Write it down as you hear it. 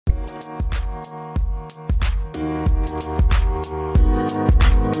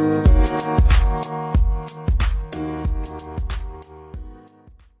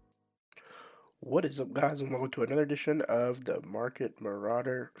What is up, guys, and welcome to another edition of the Market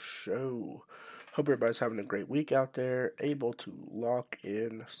Marauder Show. Hope everybody's having a great week out there, able to lock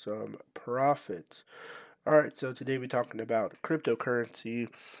in some profits. Alright, so today we're talking about cryptocurrency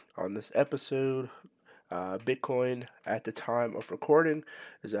on this episode. Bitcoin at the time of recording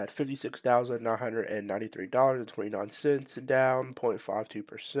is at $56,993.29, down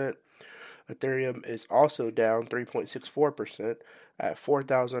 0.52%. Ethereum is also down 3.64% at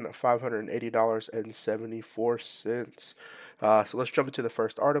 $4,580.74. So let's jump into the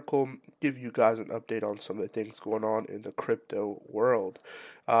first article, give you guys an update on some of the things going on in the crypto world.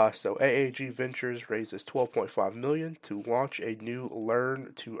 So AAG Ventures raises $12.5 million to launch a new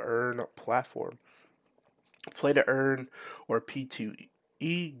Learn to Earn platform. Play to Earn, or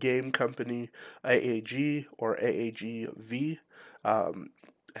P2E game company AAG, or AAGV,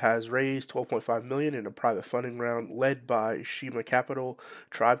 has raised $12.5 million in a private funding round led by Shima Capital,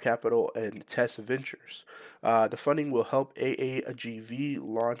 Tribe Capital, and Tess Ventures. The funding will help AAGV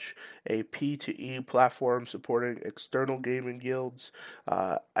launch a P2E platform supporting external gaming guilds,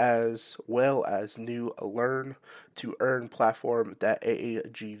 as well as new Learn to Earn platform that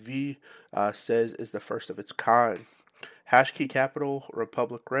AAGV says is the first of its kind. Hashkey Capital,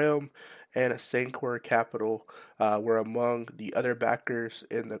 Republic Realm, and Sanquer Capital were among the other backers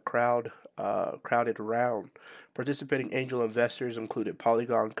in the crowded round. Participating angel investors included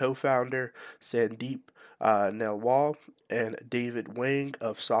Polygon co-founder Sandeep Nelwal and David Wang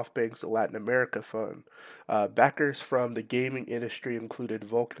of SoftBank's Latin America Fund. Backers from the gaming industry included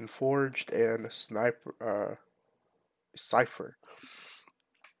Vulcan Forged and Cypher.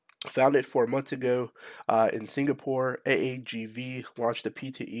 Founded 4 months ago in Singapore, AAGV launched a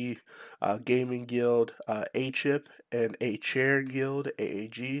P2E gaming guild, A-Chip, and A-Chair Guild,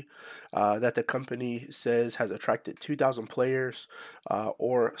 AAG, that the company says has attracted 2,000 players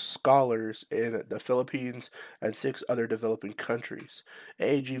or scholars in the Philippines and 6 other developing countries.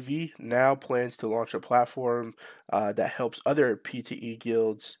 AAGV now plans to launch a platform that helps other P2E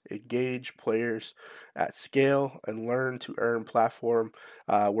guilds engage players at scale and Learn to Earn platform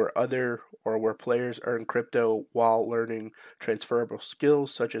where players earn crypto while learning transferable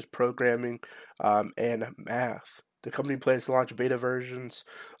skills such as programming and math. The company plans to launch beta versions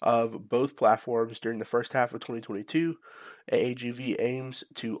of both platforms during the first half of 2022. AAGV aims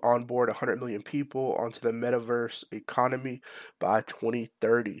to onboard 100 million people onto the metaverse economy by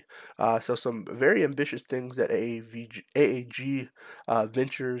 2030. So some very ambitious things that AAG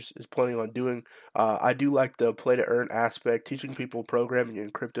Ventures is planning on doing. I do like the play to earn aspect, teaching people programming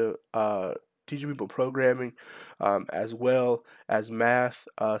and crypto. Teaching people programming as well as math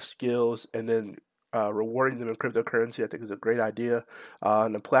skills, and then rewarding them in cryptocurrency, I think, is a great idea,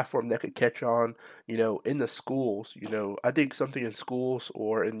 and a platform that could catch on, in the schools. I think something in schools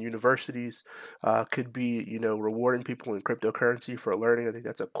or in universities could be, rewarding people in cryptocurrency for learning. I think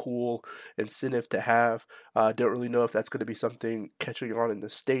that's a cool incentive to have. Don't really know if that's going to be something catching on in the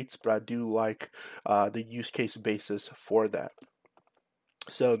States, but I do like the use case basis for that.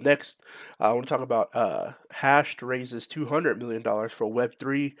 So next, I want to talk about Hashed raises $200 million for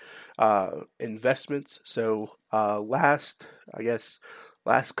Web3 investments. So last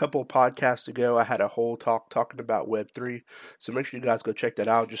couple podcasts ago, I had a whole talk talking about Web3. So make sure you guys go check that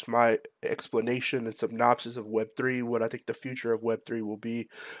out. Just my explanation and synopsis of Web3, what I think the future of Web3 will be.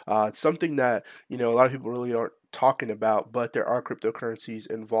 It's something that, a lot of people really aren't talking about, but there are cryptocurrencies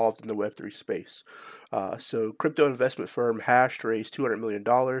involved in the Web3 space. So crypto investment firm Hashed raised $200 million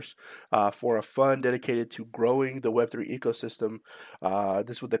for a fund dedicated to growing the Web3 ecosystem.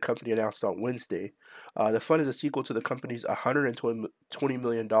 This is what the company announced on Wednesday. The fund is a sequel to the company's $120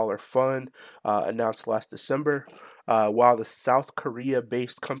 million fund announced last December. While the South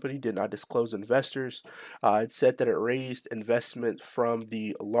Korea-based company did not disclose investors, it said that it raised investment from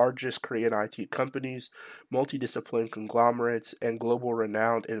the largest Korean IT companies, multidisciplinary conglomerates, and global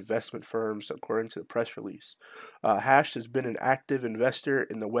renowned investment firms, according to the press release. Hash has been an active investor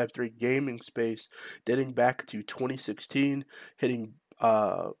in the Web3 gaming space dating back to 2016, hitting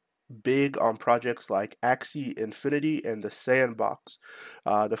big on projects like Axie Infinity and the Sandbox.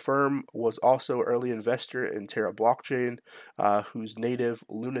 The firm was also early investor in Terra Blockchain, whose native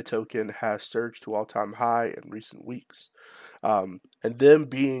Luna token has surged to all-time high in recent weeks. And them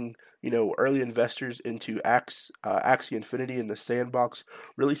being early investors into Axie Infinity and the Sandbox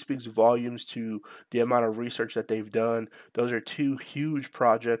really speaks volumes to the amount of research that they've done. Those are two huge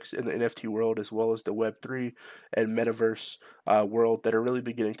projects in the NFT world, as well as the Web3 and Metaverse world, that are really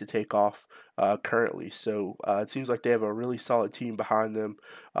beginning to take off currently. So it seems like they have a really solid team behind them,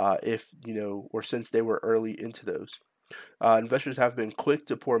 if or since they were early into those. Investors have been quick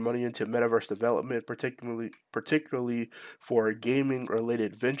to pour money into metaverse development, particularly for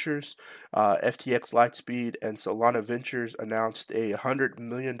gaming-related ventures. FTX Lightspeed and Solana Ventures announced a $100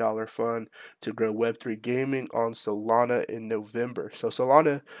 million fund to grow Web3 gaming on Solana in November. So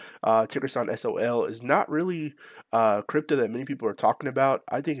Solana, ticker sign SOL, is not really crypto that many people are talking about.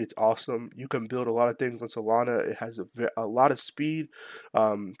 I think it's awesome. You can build a lot of things on Solana. It has a lot of speed.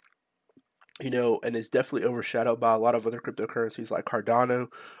 Um, and it's definitely overshadowed by a lot of other cryptocurrencies like Cardano,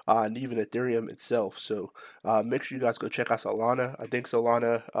 and even Ethereum itself. So make sure you guys go check out Solana. I think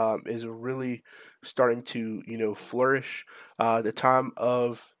Solana is really starting to, flourish. The time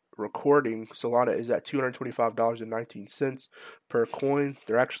of recording, Solana is at $225.19 per coin.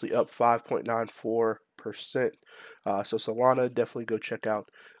 They're actually up 5.94%. So Solana, definitely go check out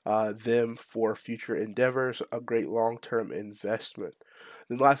them for future endeavors. A great long-term investment.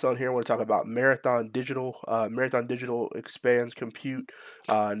 Then last on here, I want to talk about Marathon Digital. Marathon Digital expands compute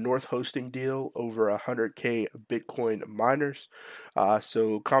North hosting deal over 100K Bitcoin miners.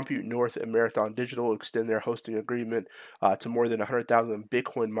 So Compute North and Marathon Digital extend their hosting agreement to more than 100,000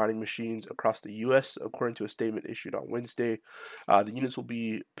 Bitcoin mining machines across the U.S., according to a statement issued on Wednesday. The units will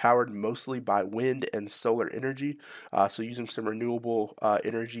be powered mostly by wind and solar energy, so using some renewable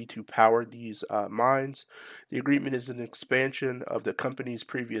energy to power these mines. The agreement is an expansion of the company's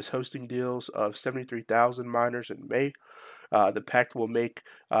previous hosting deals of 73,000 miners in May. The pact will make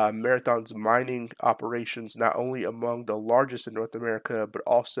Marathon's mining operations not only among the largest in North America, but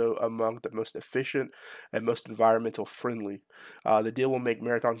also among the most efficient and most environmental friendly. The deal will make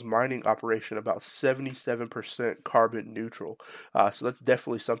Marathon's mining operation about 77% carbon neutral. So that's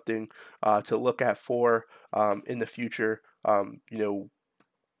definitely something to look at for in the future.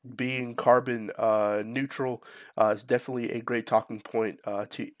 Being carbon neutral is definitely a great talking point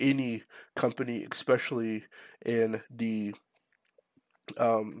to any company, especially in the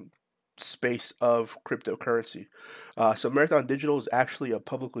um, space of cryptocurrency. So Marathon Digital is actually a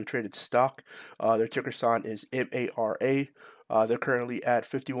publicly traded stock. Their ticker sign is MARA. They're currently at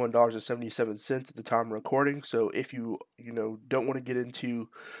 $51.77 at the time of recording. So if you don't want to get into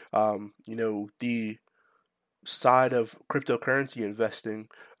the side of cryptocurrency investing,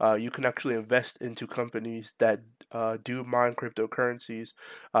 you can actually invest into companies that do mine cryptocurrencies,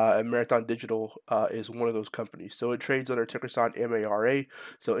 and Marathon Digital is one of those companies. So it trades under ticker sign MARA.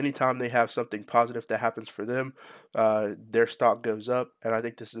 So anytime they have something positive that happens for them, their stock goes up, and I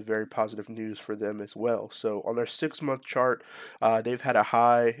think this is very positive news for them as well. So on their 6 month chart, they've had a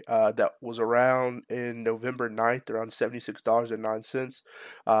high that was around in November 9th, around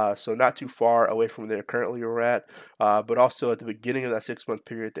 $76.09. So not too far away from where they currently are at. But also at the beginning of that 6 month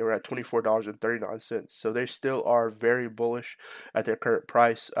period, they were at $24.39. So they still are very bullish at their current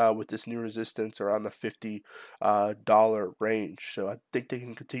price with this new resistance around the $50 range. So I think they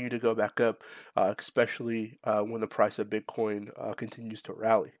can continue to go back up, especially when the price of Bitcoin continues to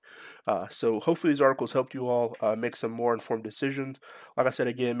rally. So hopefully these articles helped you all make some more informed decisions. Like I said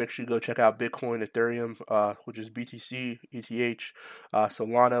again, make sure you go check out Bitcoin, Ethereum, which is BTC, ETH,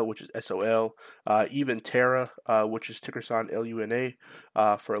 Solana, which is SOL, even Terra, which is ticker sign LUNA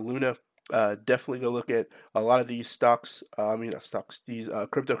for Luna. Definitely go look at a lot of these stocks. Not stocks, these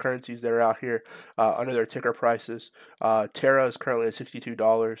cryptocurrencies that are out here under their ticker prices. Terra is currently at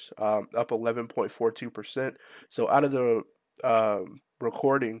 $62, up 11.42%. So out of the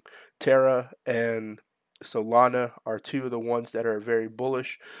recording, Terra and Solana are two of the ones that are very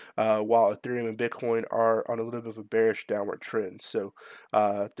bullish, while Ethereum and Bitcoin are on a little bit of a bearish downward trend. So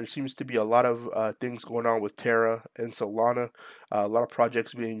there seems to be a lot of things going on with Terra and Solana, a lot of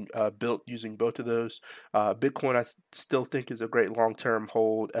projects being built using both of those. Bitcoin, I still think, is a great long-term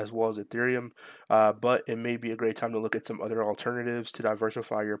hold, as well as Ethereum, but it may be a great time to look at some other alternatives to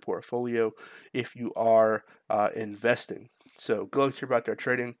diversify your portfolio if you are investing. So go hear about their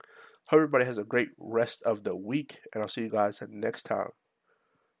trading. Hope everybody has a great rest of the week, and I'll see you guys next time.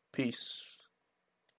 Peace.